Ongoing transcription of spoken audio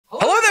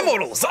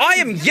Immortals, I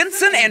am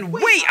Ynsin and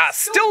we are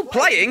still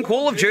playing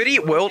Call of Duty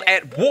World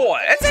at War.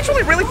 It's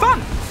actually really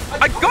fun.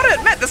 I gotta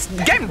admit, this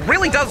game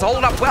really does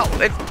hold up well.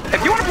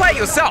 If you want to play it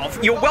yourself,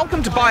 you're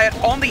welcome to buy it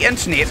on the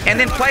internet and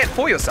then play it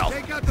for yourself.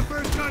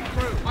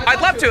 I'd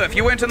love to if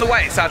you weren't in the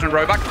way, Sergeant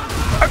Roebuck.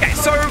 Okay,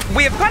 so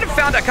we have kind of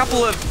found a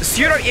couple of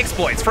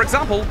pseudo-exploits. For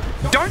example,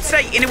 don't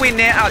stay anywhere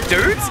near our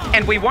dudes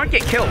and we won't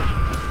get killed.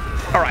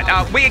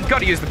 Alright, we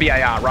gotta use the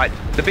BAR, right?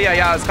 The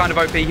BAR is kind of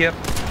OP here.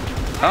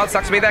 Oh, it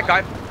sucks to be that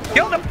guy.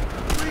 Killed him.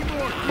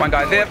 One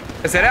guy there.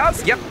 Is that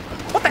ours? Yep.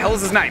 What the hell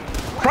is his name?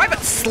 Private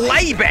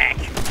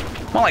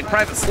Slayback. More like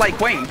Private Slay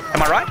Queen.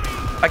 Am I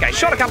right? Okay,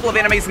 shot a couple of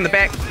enemies in the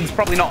back. It's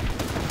probably not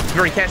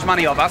very cash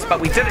money of us, but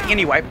we did it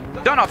anyway.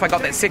 Don't know if I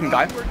got that second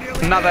guy.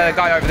 Another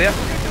guy over there.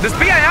 This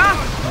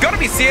BAR, gotta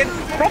be said,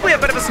 probably a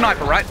bit of a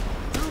sniper, right?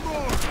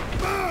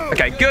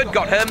 Okay, good,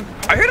 got him.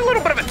 I heard a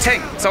little bit of a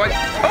ting, so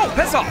oh,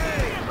 piss off.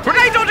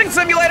 Grenade dodging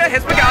simulator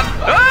has begun.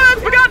 Oh,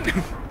 it's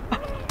begun.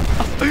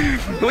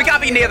 We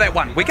can't be near that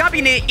one. We can't be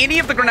near any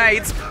of the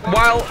grenades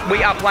while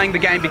we are playing the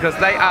game because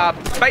they are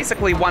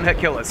basically one-hit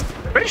killers.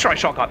 Pretty sure I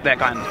shot that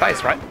guy in the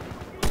face, right?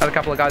 Another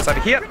couple of guys over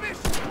here.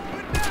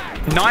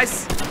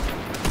 Nice.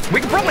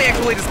 We can probably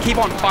actually just keep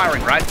on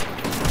firing, right?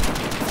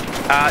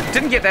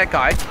 Didn't get that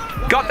guy.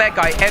 Got that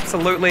guy,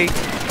 absolutely.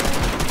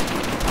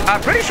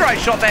 Pretty sure I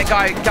shot that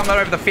guy coming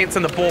over the fence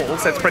in the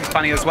balls. That's pretty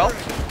funny as well.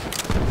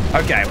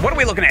 Okay, what are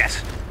we looking at?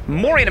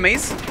 More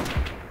enemies.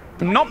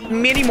 Not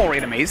many more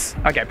enemies.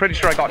 Okay, pretty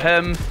sure I got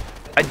him.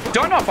 I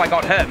don't know if I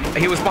got him.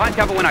 He was behind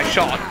cover when I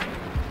shot.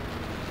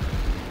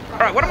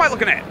 Alright, what am I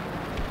looking at?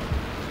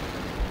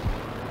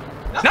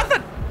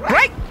 Nothing!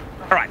 Great!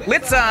 Alright,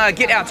 let's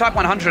get our Type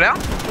 100 out.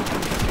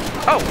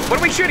 Oh,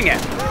 what are we shooting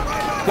at?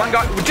 One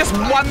guy, just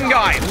one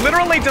guy.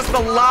 Literally just the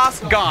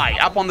last guy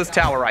up on this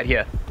tower right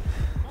here.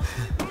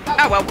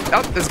 Oh, well,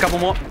 oh, there's a couple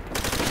more.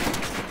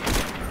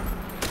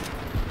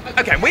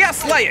 Okay, we are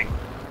slaying.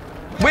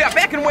 We are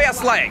back and we are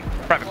slaying.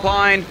 Private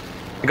Klein.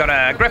 We got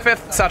a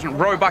Griffith, Sergeant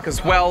Roebuck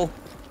as well.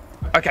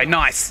 Okay,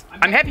 nice.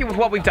 I'm happy with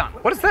what we've done.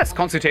 What is this?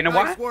 Concertina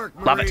wire? Nice work,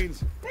 Love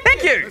Marines. it.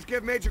 Thank you. Let's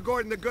give Major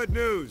Gordon the good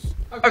news.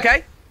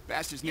 Okay.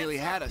 Bastards nearly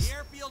had us. The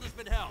airfield has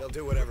been held. They'll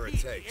do whatever it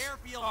takes. The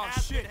airfield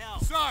has been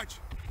held. Sarge,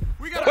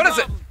 we got What is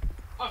it?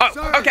 Oh,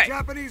 Sarge, okay.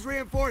 Japanese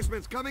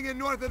reinforcements coming in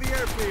north of the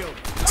airfield.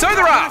 So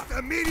there are. Just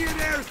immediate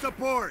air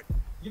support.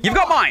 You've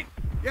got mine.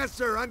 Yes,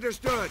 sir.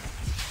 Understood.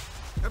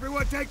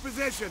 Everyone take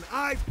position.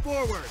 Eyes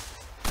forward.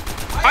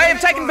 I am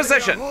taking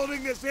position.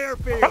 Holding this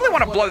airfield. Probably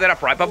want to blow that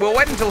up, right? But we'll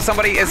wait until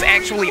somebody is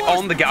actually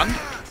on the gun.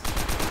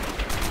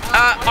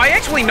 I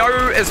actually know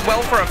as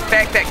well for a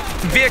fact that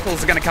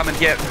vehicles are going to come in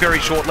here very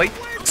shortly.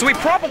 So we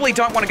probably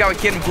don't want to go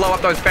ahead and blow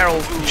up those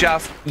barrels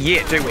just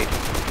yet, do we?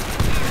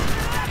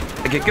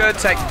 Okay, good.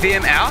 Take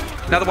them out.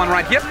 Another one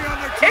right here.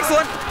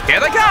 Excellent.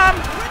 Here they come.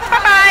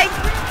 Bye-bye.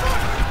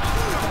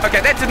 Okay,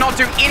 that did not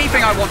do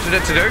anything I wanted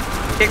it to do.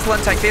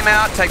 Excellent. Take them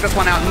out. Take this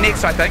one out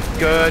next, I think.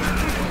 Good.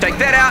 Take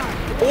that out.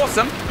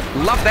 Awesome.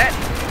 Love that.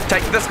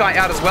 Take this guy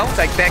out as well.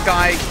 Take that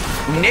guy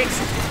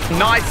next.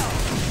 Nice.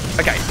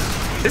 Okay.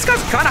 This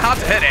guy's kind of hard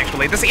to hit,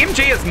 actually. This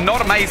MG is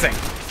not amazing.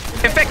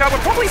 In fact, I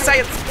would probably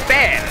say it's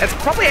bad. It's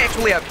probably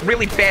actually a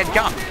really bad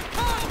gun.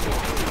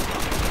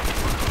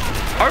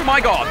 Oh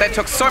my god, that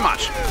took so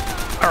much.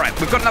 Alright,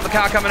 we've got another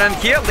car coming in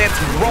here. Let's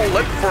roll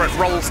it before it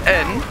rolls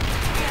in.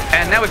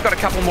 And now we've got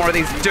a couple more of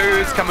these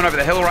dudes coming over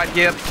the hill right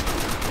here.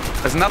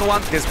 There's another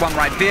one. There's one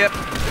right there.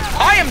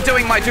 I am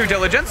doing my due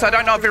diligence. I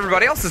don't know if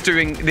everybody else is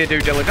doing their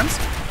due diligence.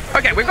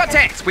 Okay, we've got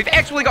tanks. We've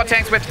actually got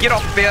tanks. We have to get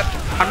off of there.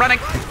 I'm running.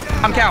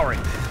 I'm cowering.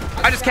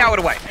 I just cowered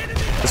away.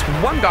 There's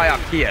one guy up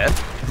here.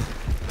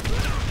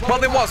 Well,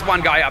 there was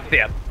one guy up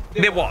there.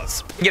 There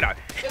was. You know,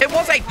 it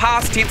was a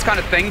past tense kind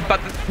of thing,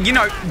 but, you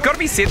know, gotta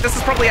be said, this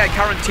is probably a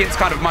current tense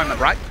kind of moment,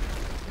 right?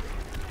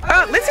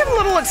 Let's have a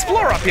little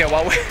explore up here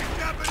while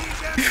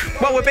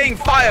we're being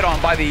fired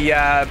on by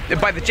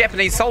the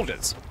Japanese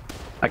soldiers.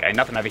 Okay,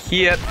 nothing over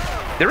here.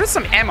 There is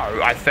some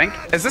ammo, I think.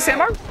 Is this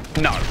ammo?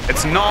 No,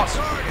 it's not.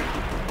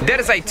 That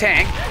is a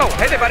tank. Oh,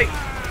 hey there, buddy.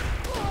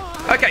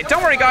 Okay,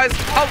 don't worry, guys.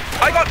 Oh,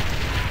 I got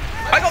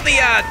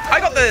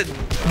the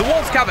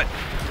walls covered.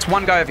 It's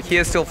one guy over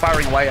here still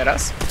firing away at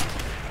us.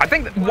 I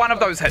think that one of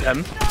those hit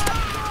him.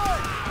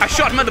 I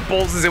shot him in the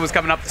balls as he was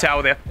coming up the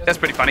tower there. That's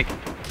pretty funny.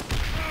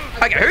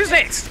 Okay, who's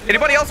next?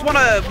 Anybody else want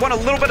a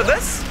little bit of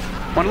this?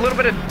 Want a little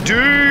bit of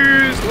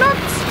dudes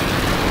nuts?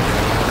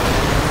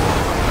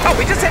 Oh,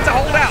 we just had to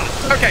hold out.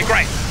 Okay,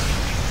 great.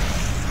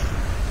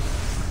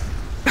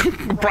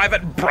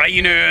 Private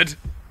Brainerd.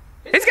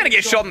 He's gonna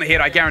get shot in the head,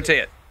 I guarantee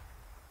it.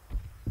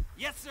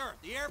 Yes, sir.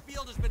 The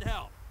airfield has been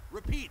held.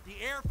 Repeat, the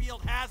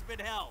airfield has been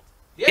held.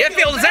 The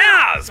airfield is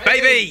ours,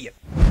 baby!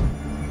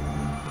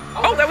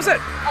 Oh, that was it.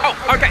 Oh,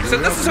 okay, so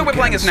this is who we're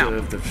playing as now. The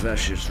cancer of the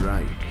fascist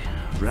Reich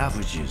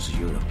ravages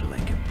Europe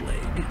like a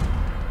plague.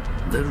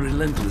 The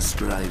relentless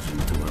drive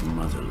into our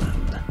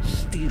motherland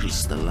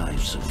steals the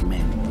lives of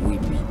men,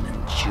 women,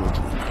 and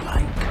children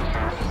alike.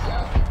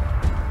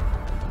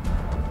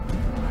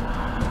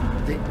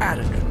 The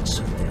arrogance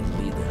of their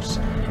leaders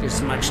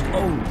is matched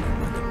only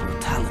by the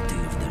brutality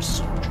of their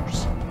soldiers.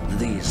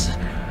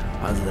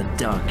 are the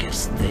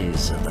darkest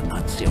days of the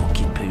Nazi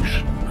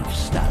occupation of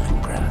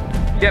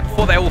Stalingrad. Yeah,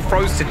 before they all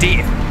froze to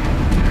death.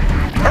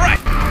 Alright,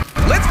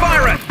 let's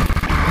fire it.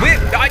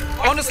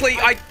 Honestly,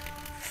 I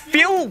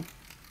feel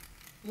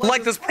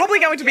like there's probably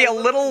going to be a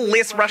little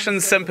less Russian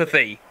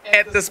sympathy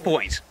at this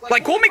point.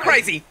 Like, call me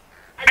crazy.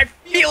 I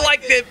feel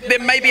like there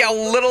may be a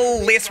little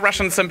less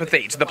Russian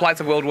sympathy to the plight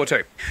of World War II.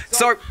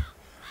 So,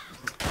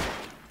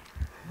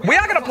 we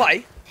are going to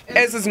play,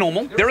 as is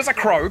normal. There is a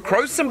crow.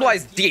 Crows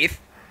symbolize death.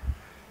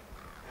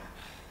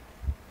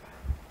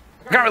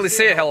 I can't really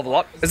see a hell of a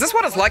lot. Is this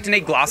what it's like to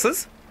need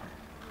glasses?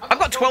 I've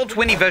got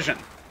 12/20 vision.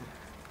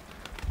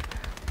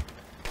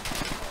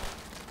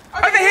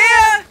 Over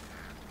here!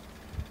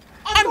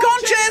 I'm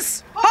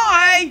conscious!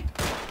 Hi!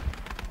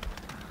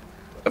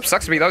 Oops,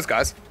 sucks to be those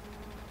guys.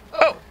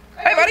 Oh,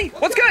 hey buddy,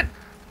 what's good?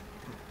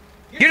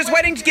 You're just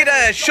waiting to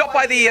get shot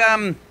by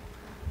the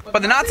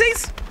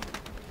Nazis?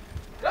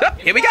 Oh,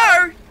 here we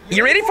go!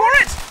 You ready for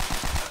it?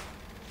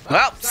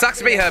 Well, sucks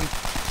to be him.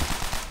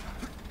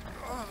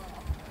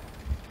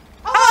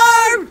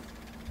 Hello!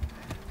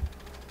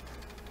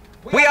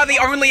 We are the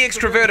only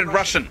extroverted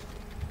Russian.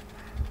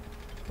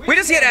 We're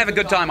just here to have a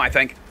good time, I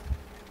think.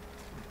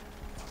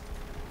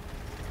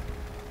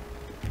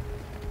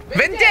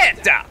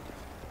 Vendetta!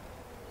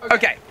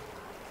 Okay.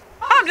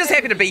 I'm just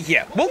happy to be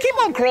here. We'll keep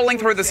on crawling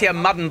through this here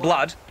mud and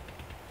blood.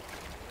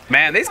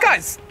 Man, these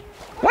guys...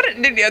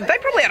 they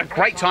probably had a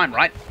great time,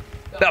 right?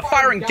 They're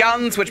firing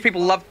guns, which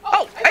people love.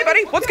 Oh, hey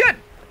buddy, what's good?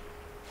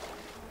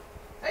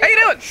 How you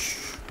doing?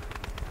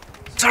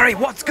 Sorry,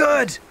 what's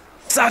good?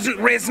 Sergeant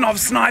Reznov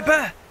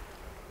sniper?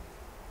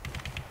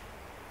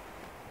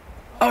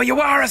 Oh, you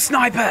are a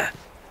sniper.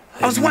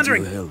 I was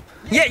wondering.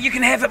 Yeah, you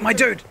can have it, my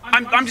dude.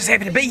 I'm just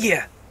happy to be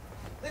here.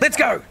 Let's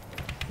go.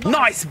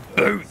 Nice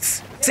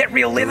boots. Is that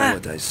real leather?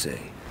 What I say.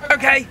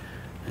 Okay.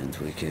 And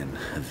we can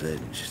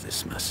avenge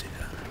this massacre.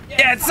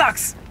 Yeah, it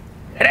sucks.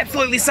 It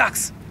absolutely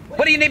sucks.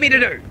 What do you need me to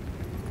do?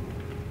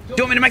 Do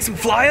you want me to make some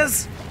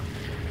flyers?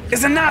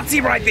 There's a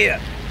Nazi right there.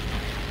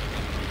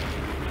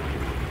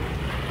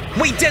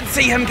 We did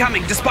see him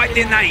coming, despite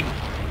their name.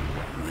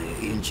 My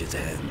injured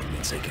hand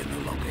means I can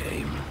no longer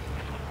aim.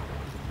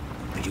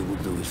 But you will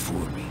do it for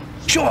me.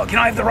 Sure, can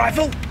I have the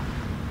rifle?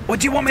 Or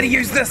do you want me to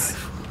use this?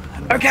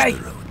 Okay.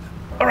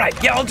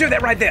 Alright, yeah, I'll do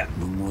that right there.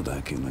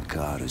 Mumodak in the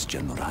car is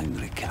General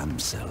Heinrich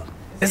Hamsel.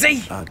 Is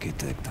he?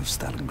 Architect of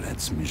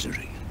Stalingrad's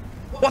misery.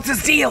 What's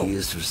his deal? He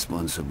is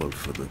responsible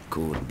for the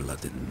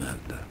cold-blooded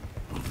murder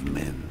of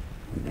men,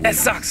 That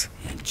sucks.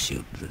 and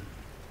children.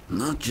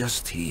 Not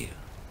just here,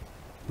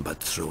 but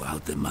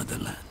throughout the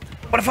motherland.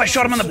 What if I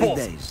shot him in the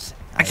balls?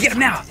 I can get him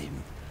now.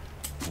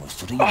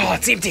 Oh,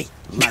 it's empty.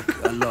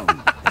 Luck alone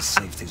has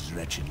saved his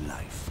wretched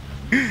life.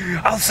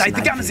 I'll say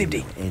the gun is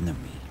empty. Sniping your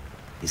enemy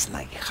is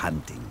like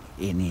hunting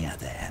any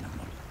other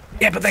animal.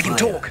 Yeah, but they can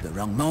Fire talk. at the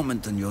wrong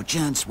moment and your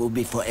chance will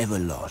be forever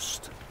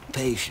lost.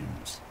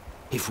 Patience.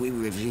 If we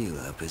reveal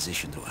our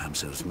position to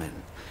Hamsel's men,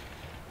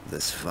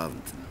 this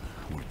fountain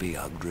will be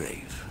our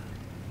grave.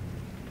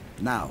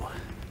 Now,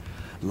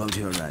 load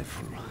your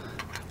rifle,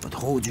 but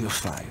hold your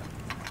fire.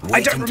 Wait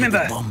I don't until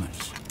remember. The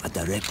bombers are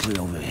directly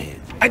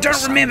overhead. I don't The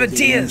sound remember of the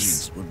deers.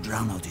 engines will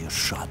drown out your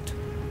shot.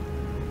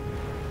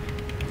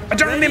 I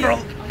don't remember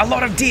a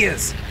lot of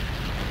deers.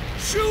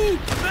 Shoot!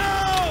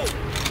 No!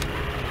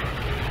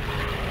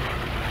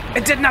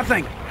 It did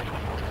nothing.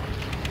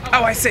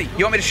 Oh, I see.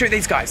 You want me to shoot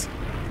these guys?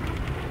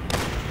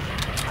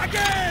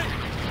 Again!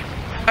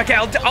 Okay,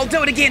 I'll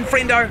do it again,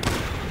 friendo.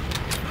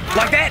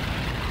 Like that?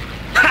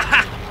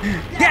 Haha!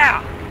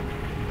 Yeah!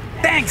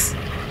 Thanks!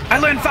 I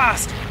learned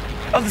fast.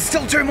 Oh, there's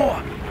still two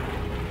more.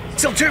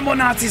 Still two more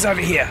Nazis over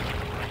here.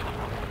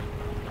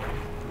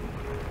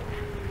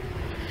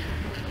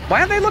 Why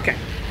aren't they looking?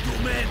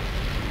 Two men!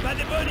 By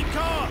the burning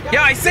car!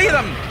 Yeah, I see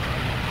them!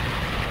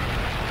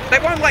 They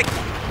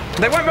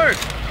won't move.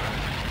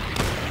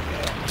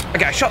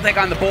 Okay, I shot that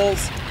guy in the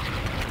balls.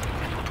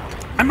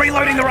 I'm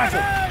reloading the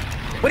rifle.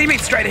 What do you mean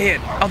straight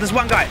ahead? Oh, there's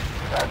one guy.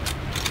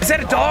 Is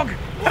that a dog?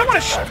 I don't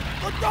want to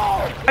A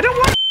dog! I don't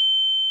want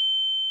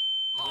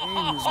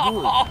Aim is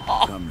good,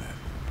 comrade.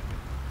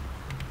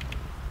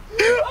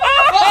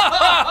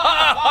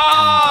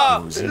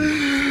 Time goes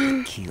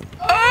in, kill.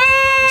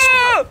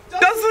 Oh!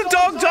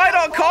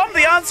 DoesTheDogDie.com?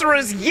 The answer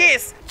is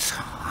yes.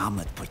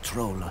 Armored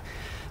patrol.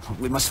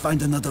 We must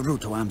find another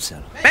route to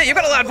Amsel. Man, you've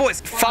got a loud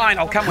voice. Fine,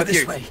 I'll come with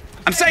This you. way.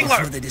 I'm staying low.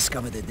 Before they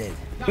discover the dead.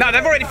 No,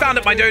 they've already found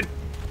it, my dude.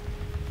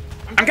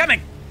 I'm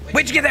coming.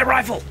 Where'd you get that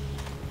rifle?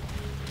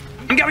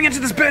 I'm going into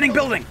this burning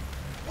building.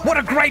 What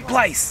a great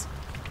place.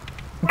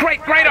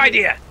 Great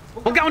idea.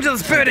 We'll go into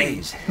this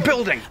burning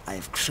building. I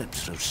have crept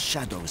through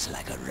shadows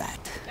like a rat.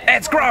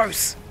 That's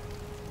gross.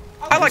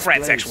 I like This rats,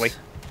 place actually.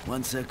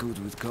 Once echoed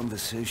with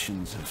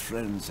conversations of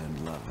friends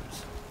and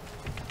lovers.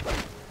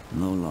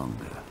 No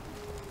longer.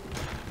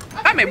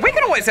 I mean, we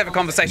can always have a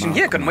conversation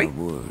here, couldn't we? Mark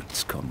my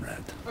words, comrade.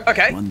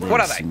 Okay, One day what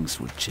are they? things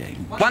will change.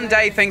 One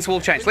day things will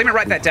change. Let me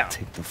write that We will down.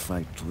 Take the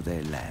fight to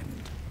their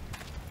land,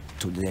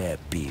 to their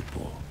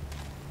people,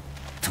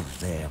 to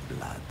their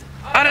blood.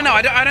 I don't know.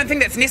 I don't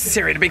think that's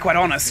necessary, to be quite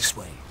honest. This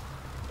way.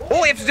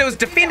 All we have to do is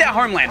defend our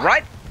homeland,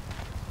 right?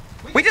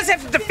 We just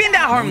have to defend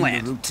our The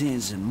homeland.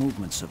 routines and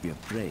movements of your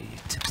prey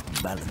tips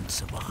the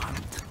balance of a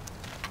hunt.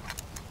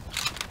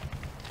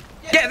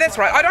 Yeah, that's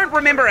right. I don't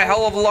remember a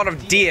hell of a lot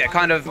of deer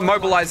kind of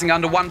mobilizing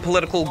under one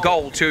political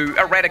goal to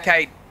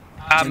eradicate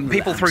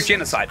people through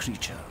genocide.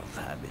 Creature of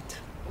habit.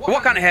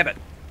 What kind of habit?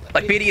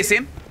 Like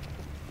BDSM?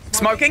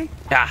 Smoking?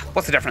 Ah,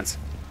 what's the difference?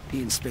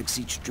 He inspects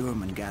each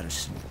German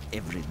garrison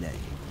every day.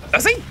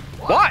 Does he?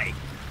 Why?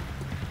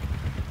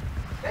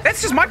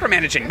 That's just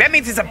micromanaging. That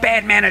means he's a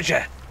bad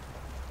manager.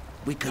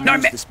 We can No,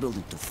 use ma- this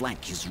building to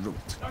flank his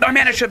route. No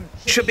manager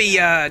should be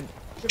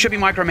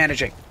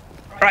micromanaging.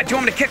 All right, do you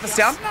want me to kick this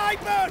down?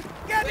 Sniper!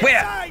 Get Where?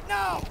 inside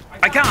now!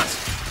 I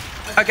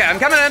can't. Okay, I'm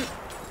coming in.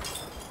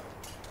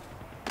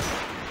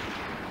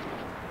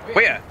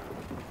 Where?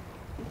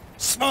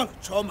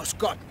 Smollett's almost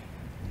got me.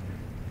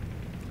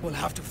 We'll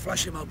have to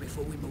flush him out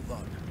before we move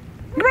on.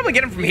 You can probably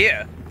get him from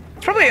here.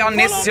 It's probably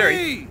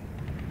unnecessary.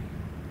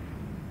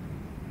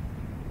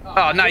 Follow me!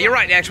 Oh, no, you're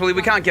right, actually.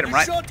 We can't get him, The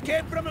right? shot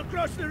came from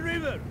across the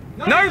river.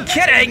 No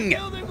kidding!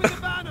 Building with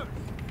the banner.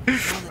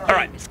 All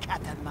right. It's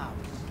cat and mouse.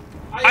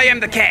 I am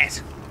the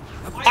cat.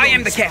 I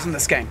am the cat in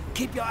this game.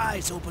 Keep your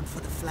eyes open for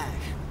the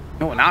flash.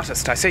 Oh, an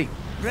artist, I see.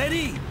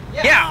 Ready?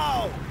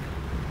 Yeah.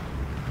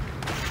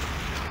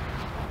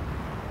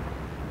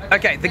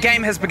 Okay, the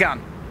game has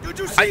begun. Did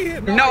you see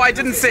him? No, I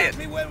didn't see it.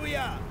 Exactly where we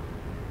are.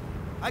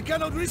 I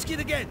cannot risk it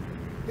again.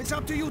 It's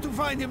up to you to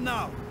find him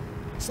now.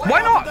 Stay Why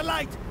out not? of the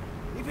light.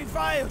 If he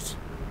fires,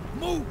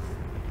 move.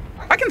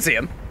 I can see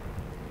him.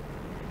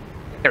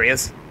 There he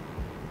is.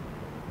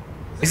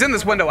 He's in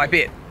this window, I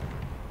bet.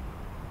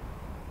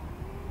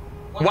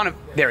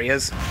 There he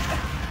is.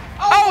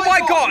 Oh my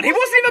god, he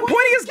wasn't even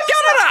pointing his gun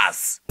at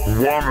us!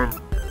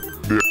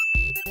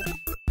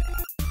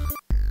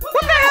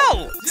 What the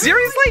hell?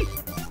 Seriously?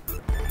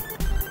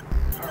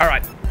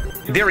 Alright,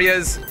 there he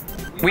is.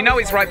 We know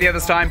he's right there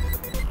this time.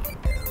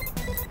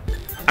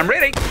 I'm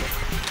ready.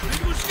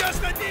 It was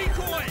just a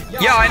decoy.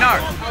 Yeah, I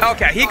know.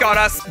 Okay, he got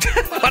us.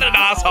 What an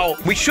asshole.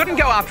 We shouldn't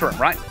go after him,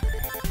 right?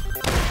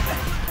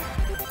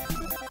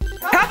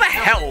 How the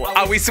hell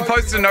are we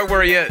supposed to know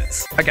where he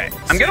is? Okay,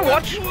 I'm gonna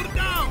watch. You're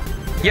down.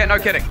 Yeah, no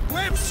kidding.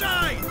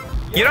 Website.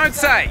 You don't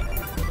say.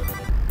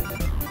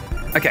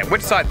 Okay,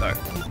 which side though?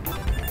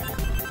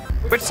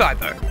 Which side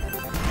though?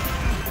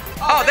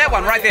 Oh, that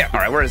one right there. All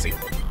right, where is he?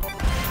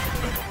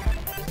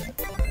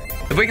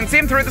 If we can see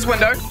him through this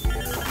window.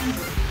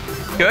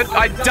 Good,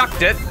 I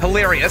ducked it.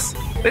 Hilarious.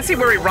 Let's see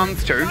where he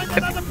runs to.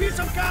 Another piece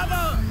of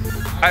cover.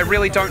 I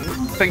really don't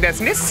think that's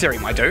necessary,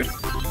 my dude.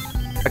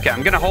 Okay,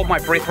 I'm gonna hold my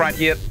breath right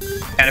here.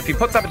 And if he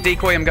puts up a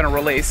decoy, I'm gonna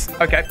release.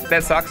 Okay,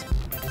 that sucks.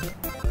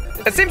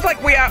 It seems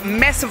like we are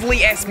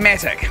massively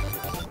asthmatic.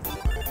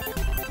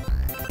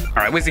 All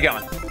right, where's he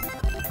going?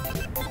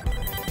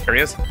 There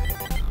he is. Yeah,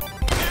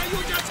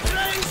 you just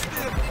grazed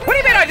him. What do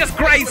you mean I just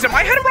grazed him?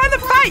 I hit him right in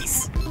the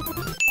face!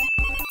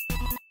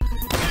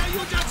 Yeah,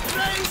 you just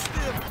grazed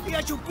him. He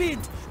had you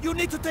pinned. You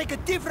need to take a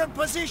different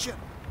position.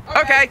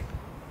 Okay,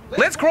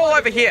 let's crawl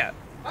over here.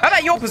 How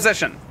about your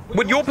position?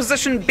 Would your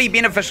position be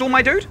beneficial,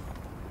 my dude?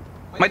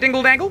 My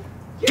dingle dangle?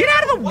 Get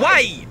out of the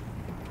way!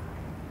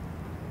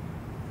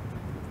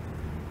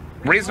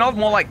 Reznov,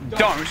 more like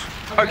don't.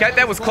 Okay,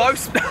 that was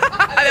close.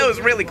 That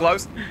was really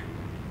close.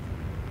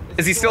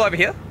 Is he still over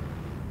here?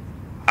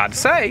 Hard to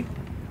say.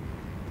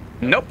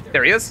 Nope,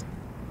 there he is.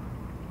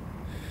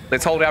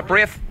 Let's hold our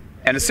breath.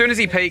 And as soon as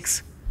he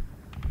peeks...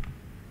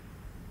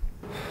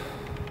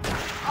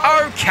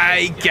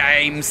 Okay,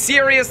 game.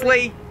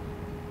 Seriously?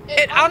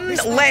 It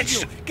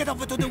unlatched... Get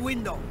over to the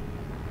window.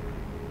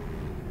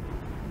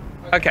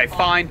 Okay,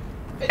 fine.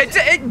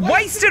 It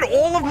wasted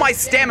all of my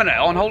stamina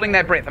on holding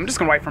that breath. I'm just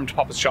gonna wait for him to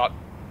pop his shot.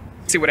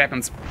 See what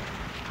happens.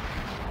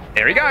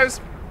 There he goes.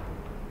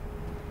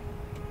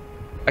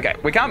 Okay,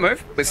 we can't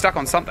move. We're stuck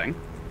on something.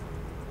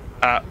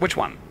 Which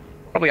one?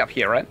 Probably up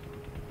here, right?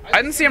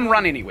 I didn't see him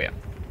run anywhere.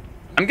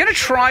 I'm gonna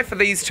try for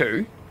these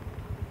two.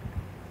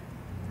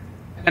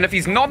 And if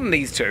he's not in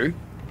these two...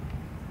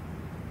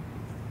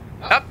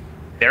 Up,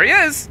 there he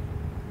is.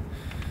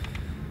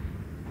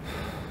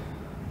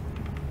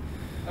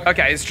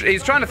 Okay,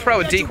 he's trying to throw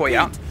a decoy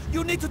out.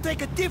 You need to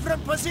take a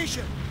different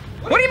position.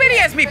 What do you mean he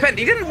has me pinned?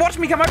 He didn't watch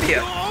me come over You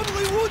here.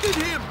 only wounded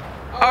him.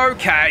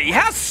 Okay,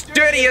 how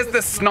sturdy is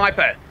this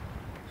sniper?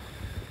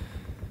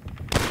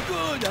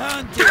 Good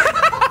hunting.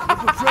 The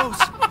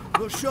patrols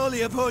will surely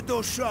have heard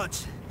those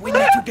shots. We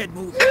need to get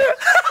moving.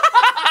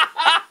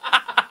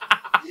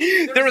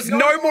 There is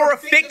no more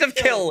effective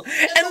kill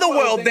in the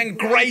world than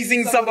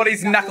grazing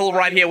somebody's knuckle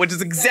right here, which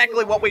is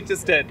exactly what we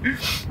just did.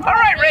 All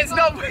right,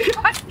 Reznov, we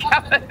got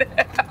covered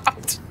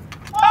out.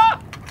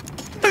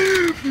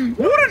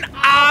 What an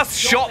ass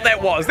shot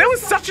that was. That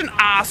was such an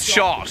ass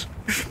shot.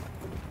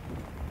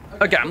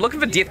 Okay, I'm looking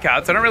for death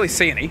cards. I don't really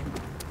see any.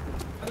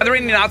 Are there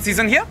any Nazis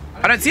in here?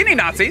 I don't see any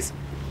Nazis.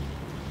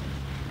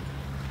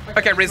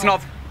 Okay,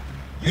 Reznov,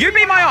 you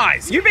be my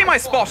eyes. You be my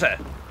spotter.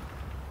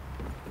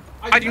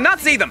 I do not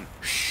see them.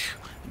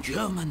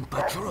 German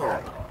patrol.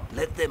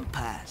 Let them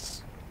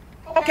pass.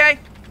 Okay.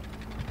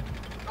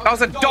 That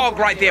was a dog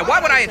right there. Why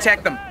would I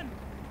attack them?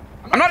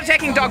 I'm not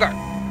attacking Doggo.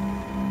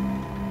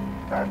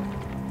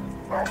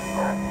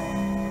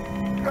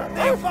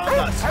 They found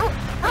us!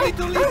 We need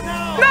to leave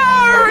now!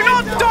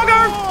 No, not Doggo!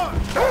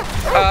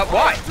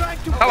 Why?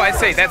 Oh, I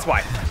see. That's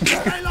why.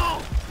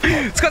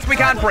 It's because we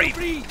can't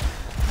breathe.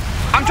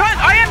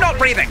 I am not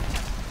breathing.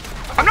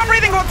 I'm not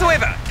breathing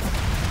whatsoever.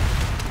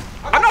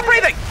 I'm not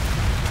breathing.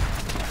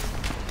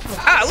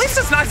 At least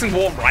it's nice and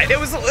warm, right? It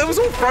was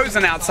all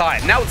frozen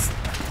outside. Now it's...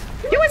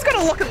 You always got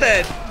to look at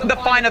the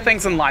finer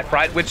things in life,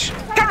 right? Which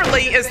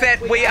currently is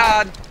that we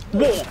are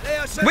warm.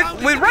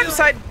 We're right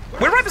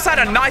beside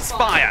a nice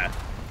fire.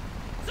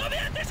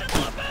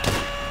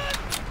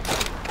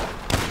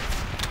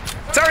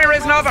 Sorry,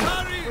 Reznov.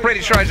 I'm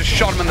pretty sure I just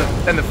shot him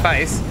in the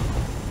face.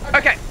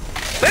 Okay,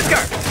 let's go.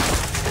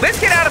 Let's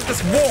get out of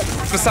this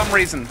warmth for some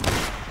reason.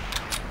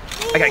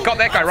 Okay, got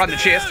that guy right in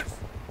the chest.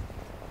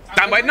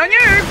 I'm waiting on you.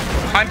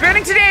 I'm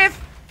burning to death.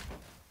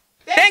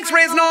 Thanks,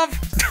 Reznov.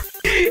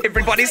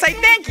 Everybody say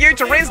thank you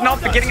to Reznov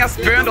for getting us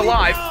burned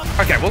alive.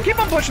 Okay, we'll keep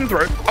on pushing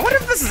through. I wonder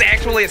if this is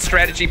actually a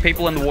strategy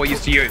people in the war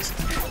used to use.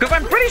 Because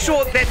I'm pretty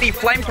sure that the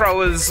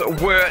flamethrowers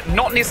were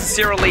not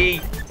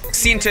necessarily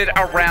centered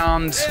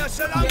around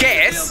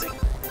gas,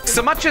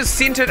 so much as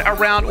centered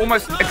around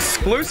almost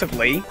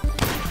exclusively...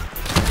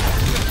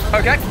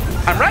 Okay,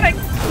 I'm running.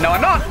 No,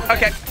 I'm not.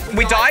 Okay,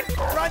 we died.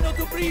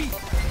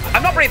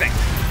 I'm not breathing.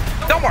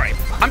 Don't worry.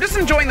 I'm just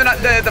enjoying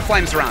the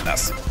flames around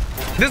us.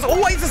 There's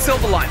always a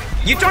silver lining.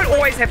 You don't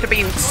always have to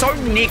be so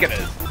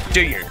negative,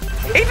 do you?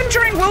 Even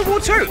during World War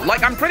II,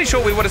 like I'm pretty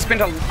sure we would have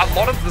spent a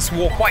lot of this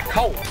war quite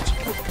cold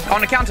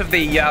on account of the,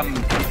 you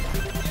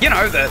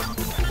know, the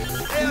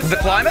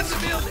climate.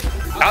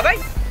 Are they?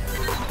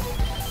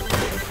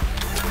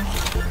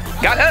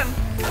 Got him.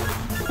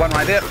 One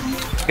right there.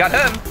 Got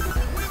him.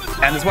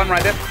 And there's one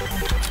right there.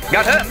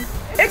 Got him.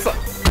 Excellent.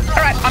 All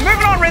right, I'm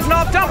moving on,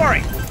 Reznov. Don't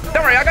worry.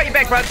 Don't worry, I got you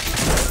back, bud.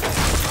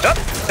 Oh,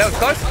 that was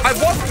close. I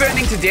was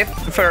burning to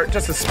death for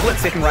just a split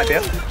second right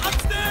there.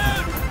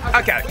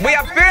 Okay, we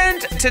are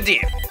burned to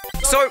death.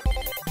 So...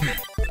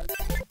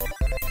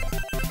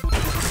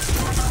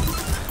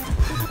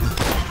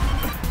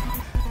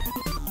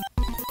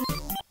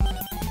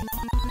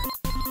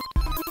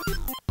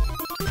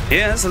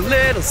 Here's a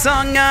little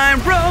song I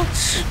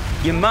wrote.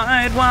 You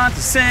might want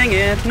to sing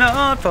it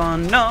note for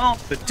note,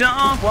 but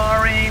don't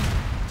worry.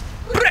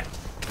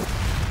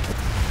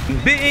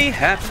 Be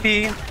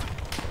happy.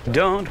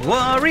 Don't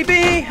worry,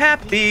 be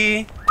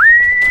happy.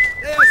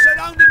 They are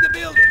surrounding the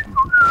building.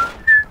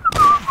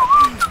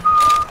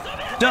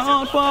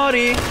 Don't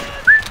worry.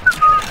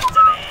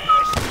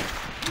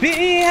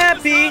 Be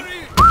happy.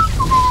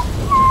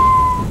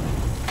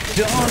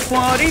 Don't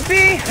worry,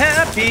 be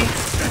happy.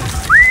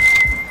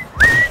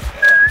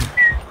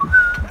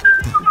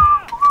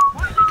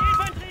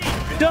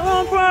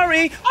 Don't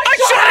worry. I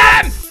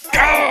shot him!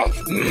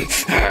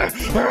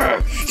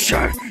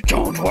 Sure,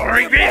 don't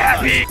worry, be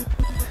happy.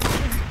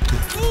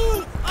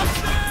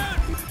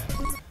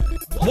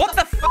 What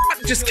the fuck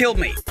just killed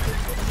me?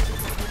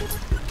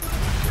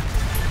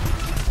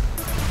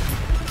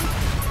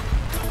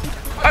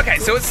 Okay,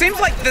 so it seems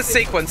like this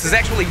sequence is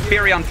actually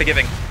very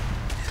unforgiving.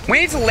 We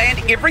need to land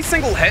every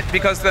single hit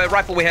because the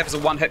rifle we have is a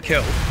one-hit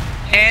kill.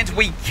 And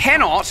we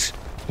cannot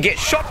get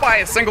shot by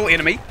a single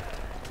enemy.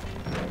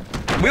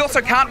 We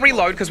also can't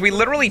reload because we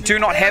literally do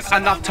not have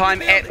enough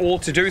time at all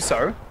to do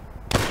so.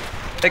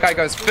 That guy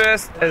goes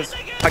first.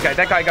 Okay,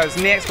 that guy goes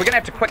next. We're gonna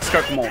have to quick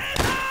scope them all.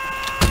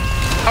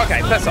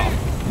 Okay, piss off.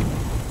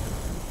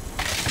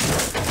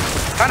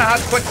 Kinda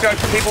hard to quick scope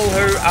people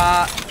who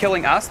are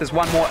killing us. There's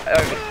one more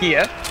over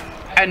here.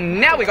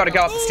 And now we gotta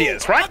go up the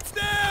stairs, right?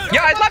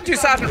 Yeah, I'd love to,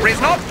 Sergeant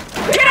Reznov.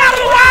 Get out of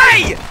the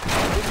way!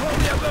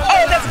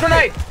 Oh, that's a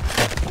grenade.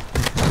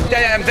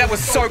 Damn, that was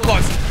so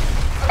close.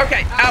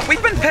 Okay,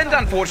 we've been pinned,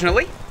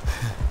 unfortunately.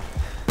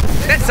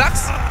 That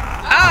sucks.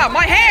 Ah,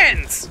 my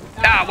hands!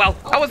 Ah, well,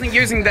 I wasn't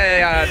using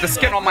the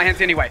skin on my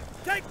hands anyway.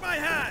 Take my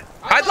hand.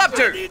 I'd love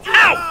to.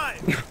 Ow!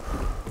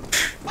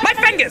 My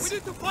fingers! We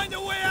need to find a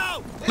way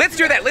out. Let's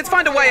do that. Let's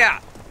find a way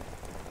out.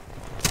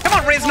 Come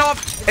on, Reznov.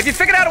 Have you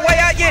figured out a way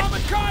out yet?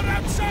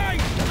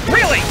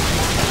 Really?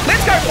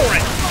 Let's go for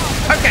it.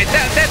 Okay,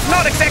 that's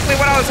not exactly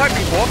what I was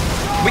hoping for.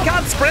 We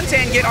can't sprint,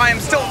 and yet I am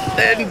still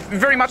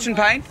very much in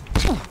pain.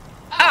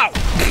 Ow!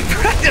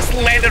 I just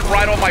landed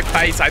right on my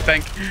face, I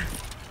think.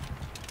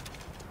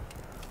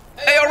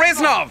 Hey,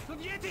 Reznov!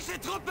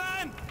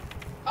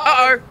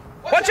 Uh-oh.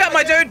 Watch out,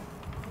 my dude.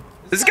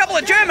 There's a couple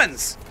of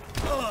Germans.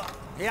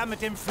 Her mit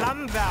dem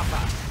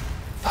Flammenwerfer.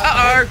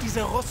 Uh-oh. Diese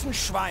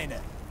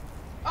Russenschweine.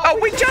 Oh,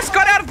 we just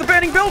got out of the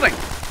burning building.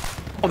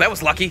 Oh, that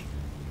was lucky.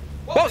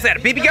 What was that, a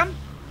BB gun?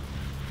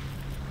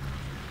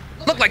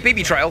 Looked like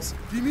BB trails.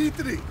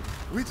 Dimitri,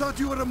 we thought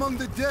you were among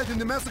the dead in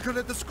the massacre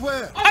at the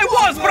square. I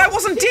was, but I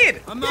wasn't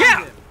dead.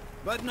 Yeah. Them,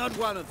 but not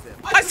one of them.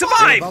 I We're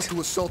survived. about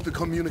to assault the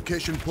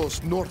communication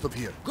post north of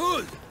here.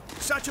 Good.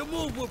 Such a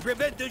move will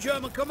prevent the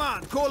German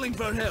command calling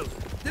for help.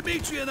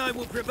 Dimitri and I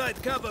will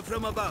provide cover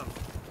from above.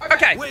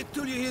 Okay. Wait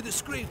till you hear the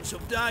screams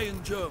of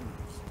dying Germans.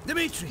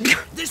 Dimitri,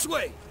 this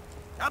way.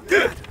 Up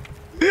there.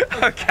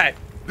 Okay.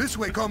 This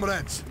way,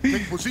 comrades.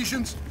 Take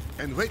positions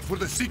and wait for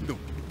the signal.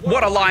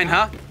 What a line,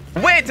 huh?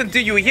 Wait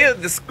until you hear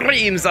the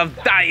screams of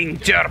dying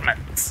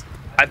Germans.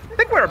 I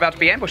think we're about to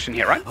be ambushed in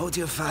here, right? Hold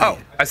your fire. Oh,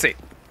 I see.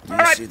 Do All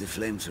you right. see the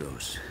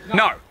flamethrowers?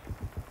 No.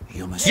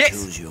 You must Yes.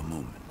 choose your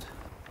moment.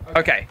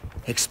 Okay.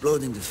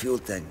 Exploding the fuel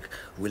tank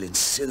will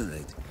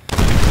incinerate.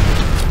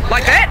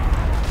 Like that?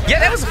 Yeah,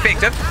 that was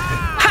effective.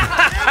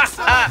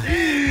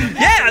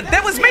 Yeah,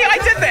 that was me. I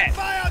did that.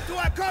 Fire to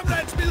our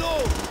comrades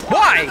below.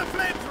 Why? The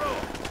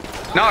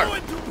flamethrower. No. Go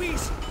into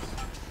pieces.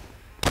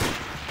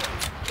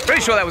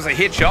 Pretty sure that was a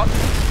headshot.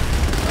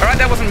 All right,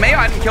 that wasn't me.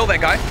 I didn't kill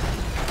that guy.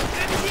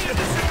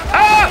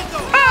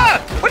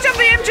 Watch out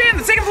for the MG in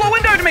the second floor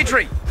window,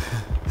 Dimitri.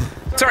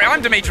 Sorry,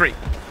 I'm Dimitri.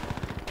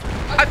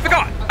 I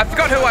forgot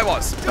who I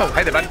was. Oh,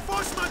 hey there, bud.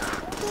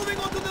 Reinforcements moving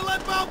onto the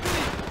left balcony.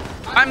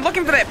 I'm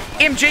looking for that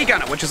MG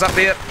gunner, which is up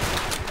there.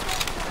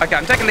 Okay,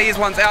 I'm taking these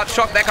ones out.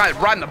 Shot that guy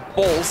right in the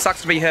balls.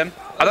 Sucks to be him.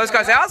 Are those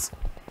guys ours?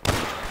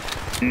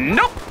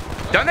 Nope.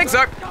 Don't think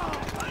so.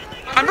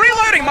 I'm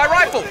reloading my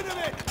rifle.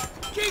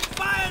 Keep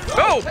firing.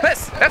 Oh,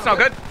 piss. That's not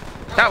good.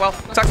 Oh, well.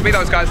 Sucks to be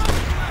those guys.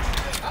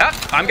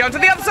 I'm going to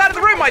the other side of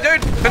the room, my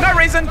dude. For no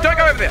reason. Don't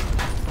go over there.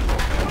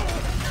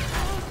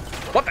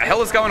 What the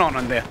hell is going on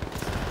in there?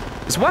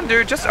 There's one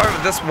dude just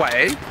over this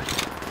way.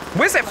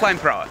 Where's that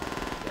flamethrower?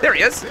 There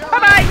he is.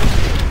 Bye-bye.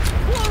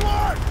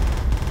 Forward.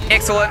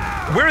 Excellent.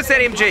 Where is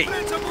that MG?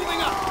 Friends are moving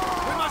up.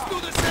 We must do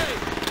the same.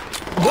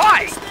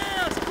 Why?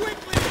 Stairs,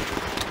 quickly.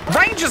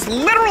 Range is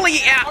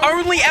literally our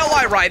only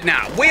ally right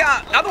now. We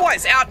are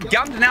otherwise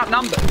outgunned and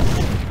outnumbered.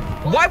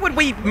 Why would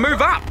we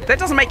move up? That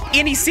doesn't make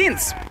any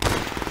sense.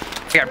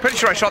 Okay, I'm pretty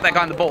sure I shot that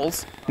guy in the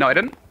balls. No, I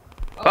didn't.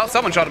 Well,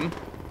 someone shot him.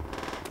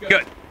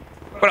 Good.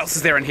 What else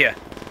is there in here?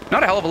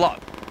 Not a hell of a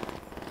lot.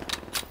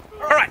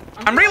 Alright,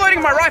 I'm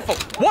reloading my rifle.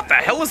 What the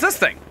hell is this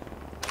thing?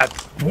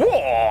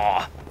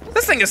 Whoa!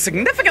 This thing is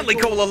significantly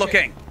cooler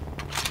looking.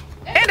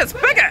 And it's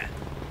bigger.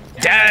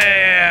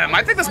 Damn,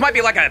 I think this might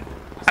be like a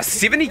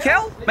 70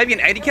 cal? Maybe an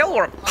 80 cal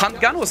or a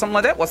punt gun or something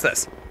like that. What's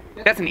this?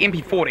 That's an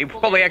MP40. We're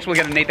probably actually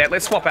going to need that.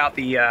 Let's swap out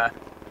the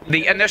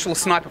initial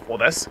sniper for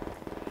this.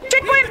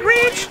 Checkpoint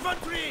reach!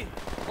 Infantry.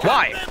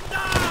 Why? Them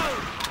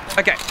down.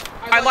 Okay,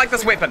 I like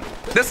this weapon.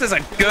 This is a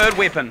good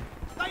weapon.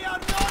 They are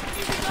not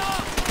giving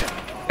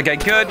up. Okay,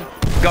 good.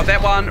 Got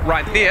that one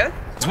right there.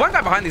 There's one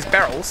guy behind these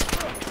barrels.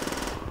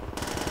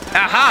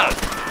 Aha!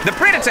 The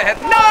Predator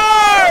hit. No!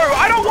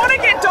 I don't want to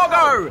get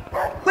Doggo!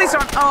 Please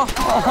don't. Oh,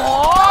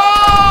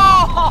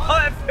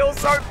 that feels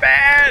so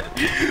bad.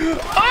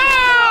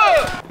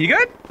 Oh! You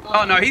good?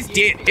 Oh, no, he's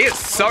dead. He is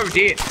so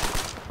dead.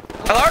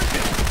 Hello?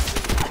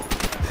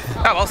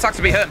 Oh, well, sucks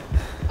to be him.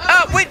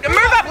 Wait,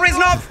 move up,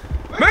 Reznov!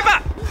 Move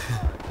up!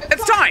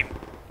 It's time!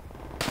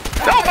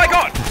 Oh, my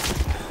God!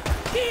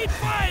 Keep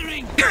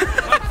firing.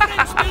 My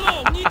friends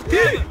below need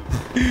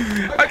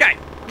cover. Okay,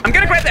 I'm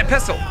gonna grab that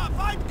pistol.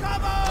 Find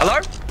cover. Hello?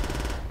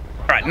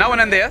 Alright, no one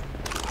in there.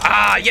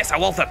 Ah, yes, I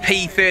want the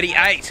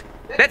P38.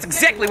 That's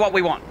exactly what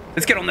we want.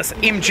 Let's get on this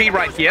MG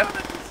right here.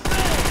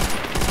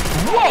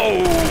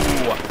 Whoa!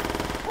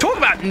 Talk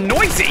about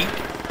noisy.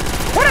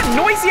 What a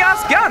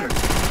noisy-ass gun.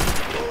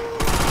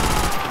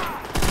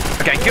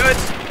 Okay, good.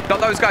 Got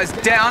those guys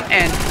down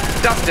and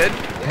dusted.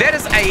 That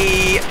is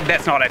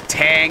that's not a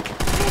tank.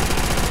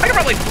 I could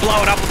probably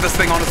blow it up with this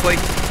thing, honestly.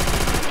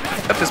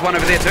 Oh, there's one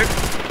over there too.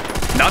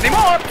 Not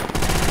anymore.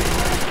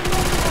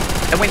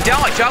 It went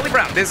down like Charlie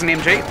Brown. There's an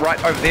MG right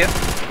over there.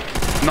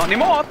 Not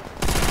anymore.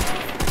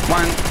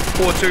 One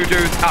or two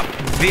dudes up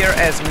there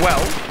as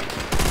well.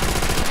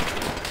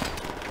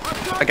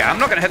 Okay, I'm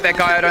not going to hit that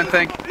guy, I don't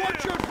think.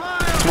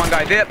 There's one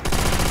guy there.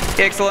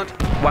 Excellent.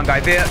 One guy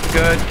there.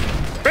 Good.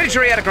 Pretty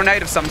sure he had a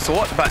grenade of some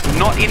sort, but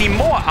not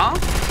anymore, huh?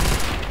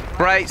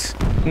 Great.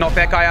 Knock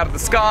that guy out of the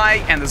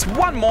sky. And there's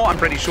one more, I'm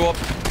pretty sure.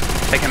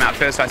 Take him out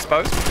first, I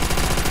suppose.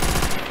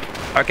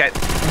 Okay.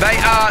 They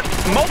are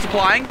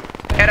multiplying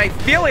at a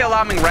fairly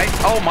alarming rate.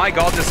 Oh my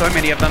God, there's so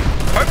many of them.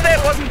 Hope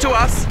that wasn't to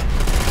us.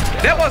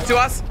 That was to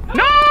us.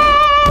 No!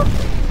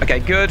 Okay,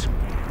 good.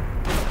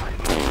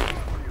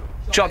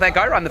 Shot that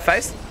guy right in the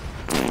face.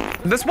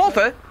 This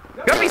Walther,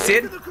 gotta be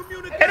said,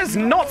 it is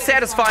not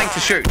satisfying to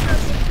shoot.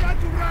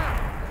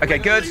 Okay,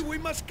 good. We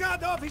must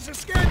cut off his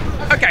escape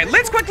route. Okay,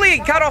 let's quickly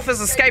cut off his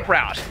escape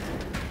route.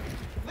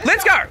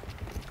 Let's go,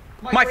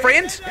 my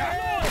friend.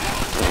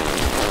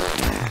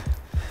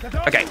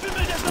 Okay.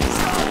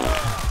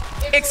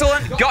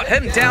 Excellent. Got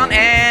him down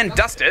and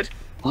dusted.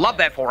 Love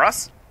that for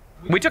us.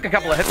 We took a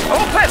couple of hits.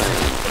 Oh, piss.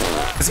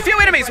 There's a few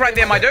enemies right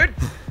there, my dude.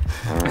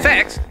 In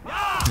fact...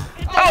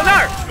 Oh,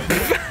 no.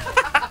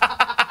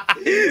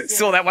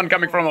 Saw that one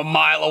coming from a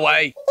mile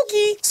away.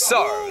 Okay.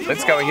 So,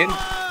 let's go again.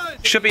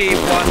 Should be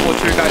one or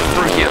two guys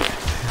through here.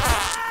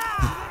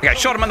 Okay,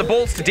 shot him in the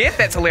balls to death.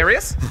 That's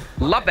hilarious.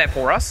 Love that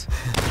for us.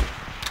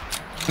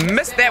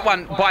 Missed that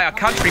one by a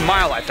country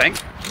mile, I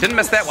think. Didn't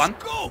miss that one.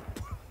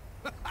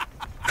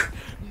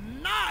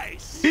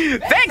 Nice.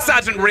 Thanks,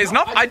 Sergeant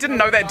Reznov. I didn't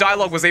know that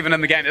dialogue was even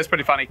in the game. It's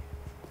pretty funny.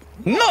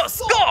 No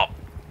scope.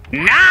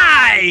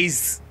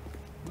 Nice.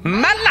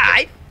 My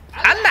life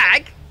I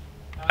like.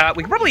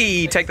 We can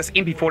probably take this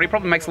MP40.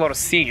 Probably makes a lot of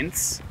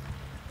sense.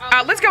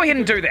 Let's go ahead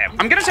and do that.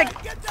 I'm gonna take...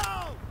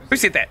 Who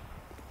said that?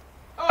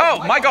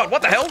 Oh my god,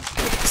 what the hell?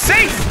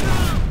 Cease!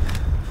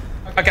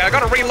 Okay, I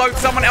gotta reload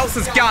someone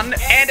else's gun,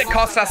 and it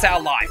cost us our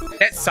life.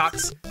 That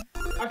sucks.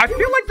 I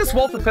feel like this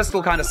Walther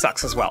pistol kind of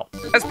sucks as well.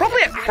 It's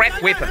probably a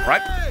crap weapon,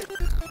 right?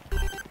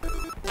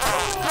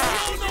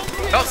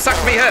 Oh, sucks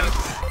to be hit.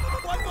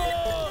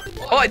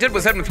 All I did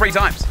was hit him 3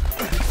 times.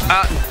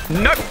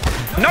 Nope.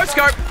 No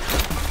scope.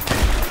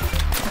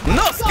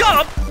 No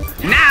scope!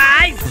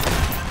 Nice!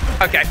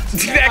 Okay,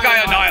 that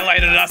guy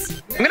annihilated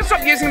us. I'm gonna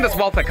stop using this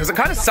Walther because it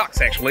kind of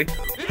sucks, actually.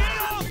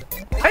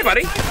 Hey,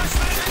 buddy.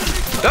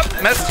 Oh,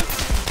 missed.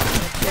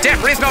 Damn,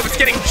 Reznov is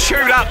getting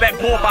chewed up, that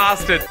poor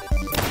bastard.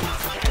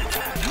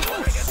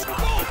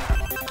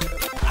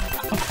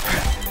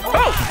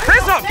 Oh,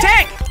 Reznov,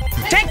 tank!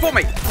 Tank for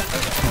me!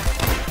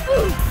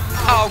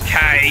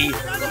 Okay.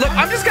 Look,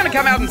 I'm just gonna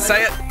come out and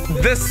say it.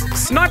 This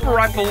sniper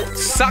rifle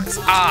sucks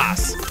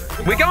ass.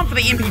 We're going for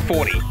the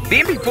MP40.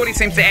 The MP40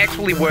 seems to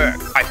actually work,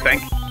 I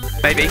think.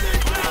 Maybe.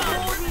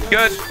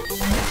 Good.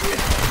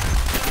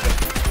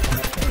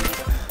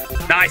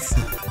 Nice.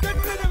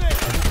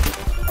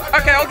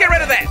 Okay, I'll get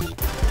rid of that.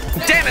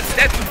 Damn it.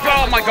 That's,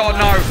 oh my god,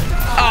 no.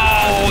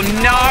 Oh,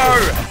 no.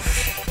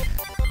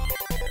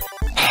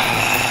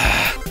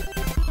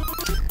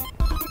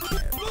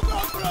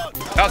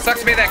 Oh, it sucks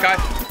to be that guy.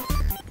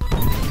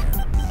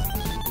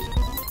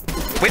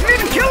 We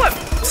didn't even kill him.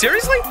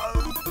 Seriously?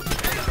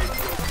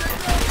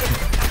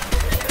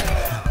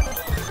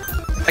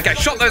 Okay,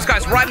 shot those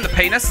guys right in the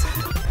penis.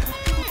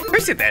 Who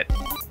said that?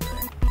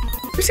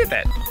 Who said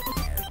that?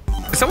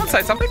 Did someone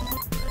say something?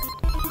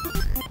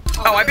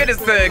 Oh, I bet it's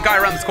the guy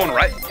around this corner,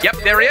 right? Yep,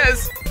 there he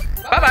is.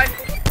 Bye-bye.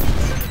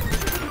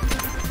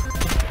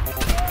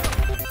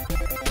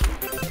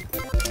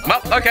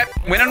 Well, okay.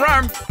 Win in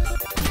Rome.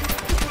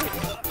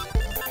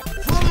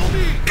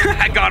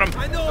 I got him.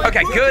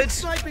 Okay, good.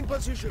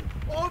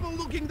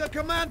 Overlooking the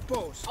command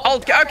post. I'll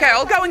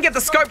go and get the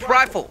scoped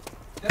rifle.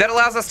 That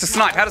allows us to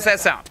snipe. How does that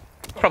sound?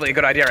 Probably a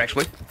good idea,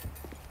 actually.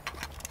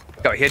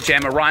 Go ahead,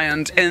 jam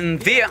around in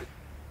there.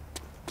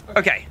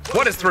 Okay,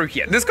 what is through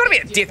here? There's got to be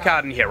a death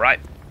card in here, right?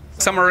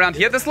 Somewhere around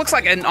here. This looks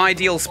like an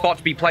ideal spot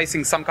to be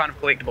placing some kind of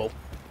collectible.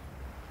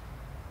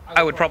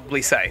 I would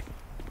probably say.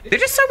 They're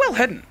just so well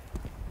hidden.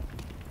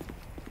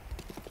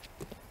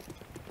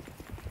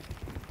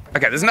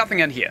 Okay, there's nothing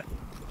in here.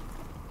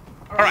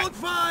 Alright.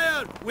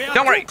 We are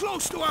Don't worry. too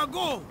close to our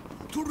goal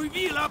to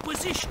reveal our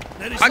position.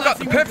 I got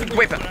the perfect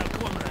weapon.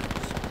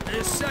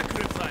 Their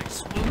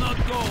sacrifice will not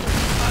go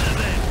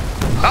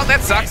unavenged. Oh,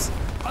 that sucks.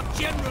 A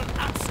general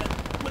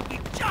absent will be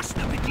just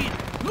the beginning.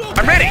 Look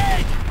I'm ready.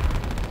 ahead.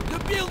 The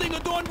building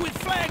adorned with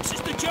flags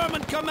is the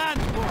German command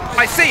post.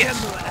 I see it.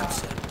 General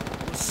absent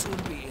will soon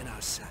be in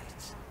our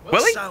sights.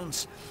 Will he?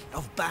 Sounds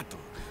of battle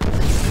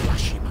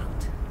flush him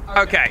out.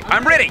 Okay,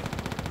 I'm ready.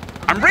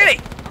 I'm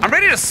ready. I'm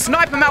ready to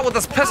snipe him out with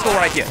this pistol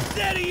right here.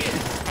 There he is.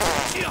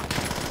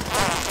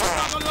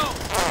 Not alone.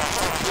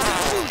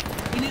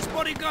 In his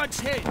bodyguard's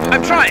head.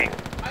 I'm trying.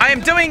 I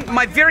am doing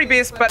my very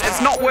best, but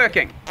it's not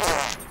working.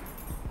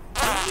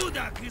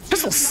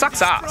 Pistol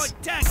sucks ass.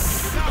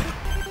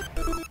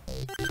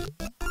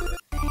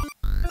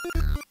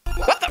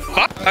 What the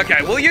fuck?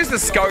 Okay, we'll use the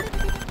scope.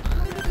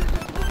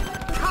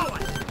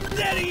 Coward.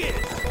 There he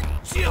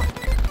is.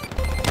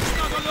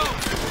 Not alone.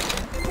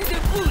 Put a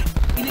bullet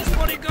in his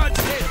bodyguard's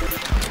head.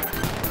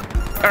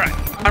 Alright,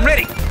 I'm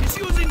ready. He's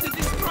using the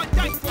destroyed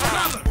tank for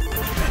cover.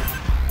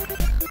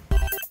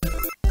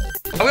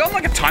 Are we on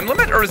like a time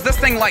limit, or is this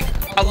thing like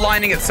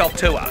aligning itself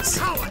to us?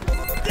 Coward.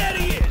 There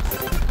he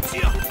is.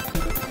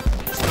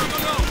 Not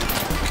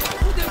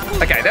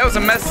alone. Okay, that was a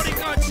miss.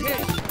 Bodyguard's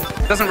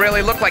head. Doesn't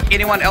really look like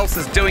anyone else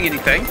is doing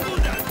anything. He's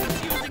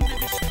using the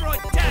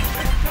destroyed tank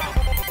for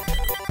cover.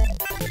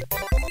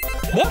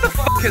 What the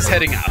fuck is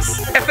hitting us?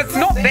 If it's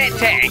not that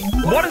tank,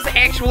 what is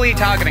actually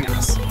targeting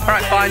us?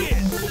 Alright, fine.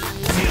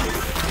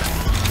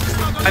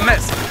 I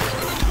missed.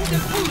 Put a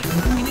bullet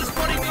in his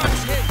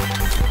bodyguard's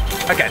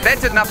head. Okay,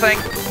 that did nothing.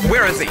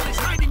 Where is he? He's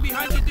hiding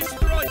behind the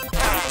destroyed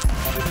tank.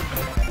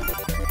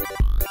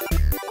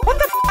 What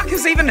the fuck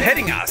is even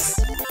hitting us?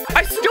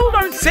 I still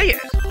don't see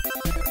it.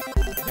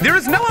 There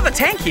is no other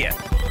tank here.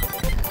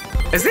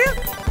 Is there?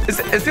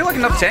 Is there like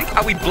another tank?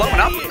 Are we blowing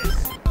up?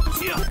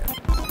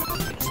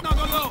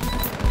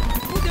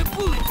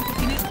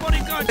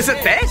 Is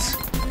it that?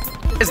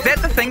 Is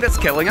that the thing that's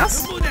killing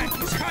us?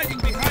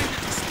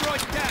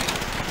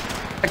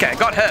 Okay, I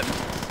got him.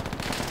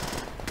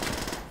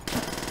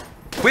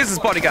 Where's his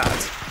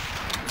bodyguards?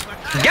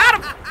 Got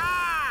him!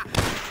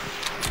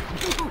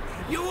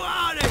 You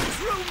are a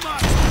true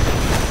master.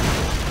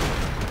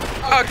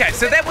 Okay,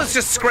 so that was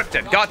just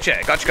scripted.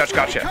 Gotcha.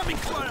 Coming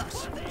for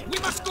us. We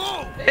must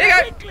go. Here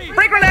you go.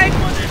 Free grenade.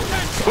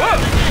 Whoa,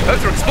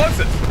 those are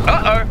explosives.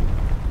 Uh-oh.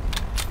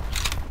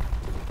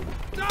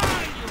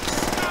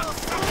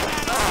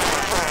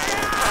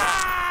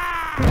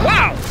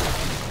 Wow.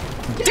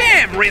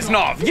 Damn,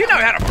 Reznov, you know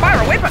how to fire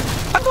a weapon.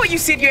 I thought thought you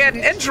said you had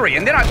an injury,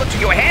 and then I looked at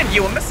your hand,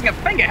 you were missing a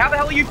finger. How the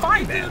hell are you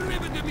fine The then?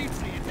 river,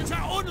 Dimitri. It is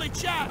our only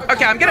chance.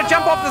 Okay, I'm gonna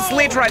jump off this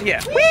ledge right here.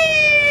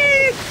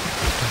 Whee!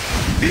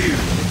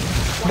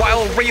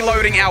 While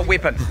reloading our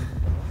weapon.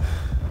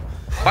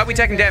 Why are we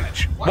taking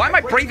damage? Why am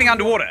I breathing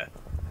underwater?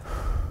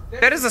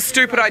 That is a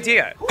stupid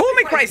idea. Call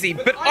me crazy,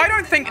 but I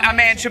don't think a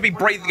man should be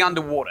breathing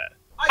underwater.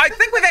 I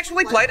think we've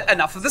actually played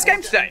enough of this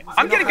game today.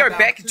 I'm going to go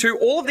back to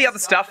all of the other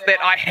stuff that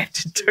I had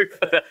to do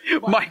for the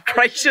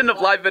migration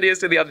of live videos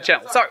to the other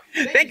channel. So,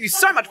 thank you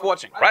so much for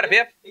watching. Right up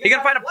here, you're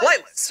going to find a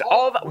playlist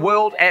of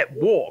World at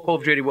War, Call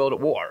of Duty World at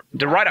War.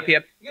 Right up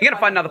here, you're going to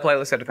find another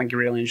playlist that I think you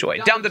really enjoy.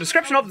 Down in the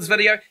description of this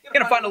video, you're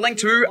going to find a link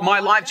to my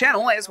live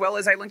channel, as well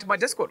as a link to my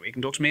Discord, where you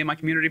can talk to me and my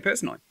community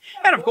personally.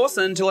 And of course,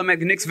 until I make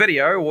the next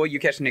video, or you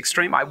catch the next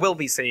stream, I will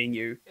be seeing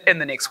you in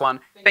the next one.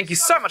 Thank you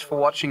so much for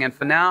watching, and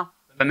for now,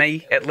 for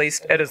me, at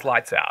least, it is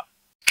lights out.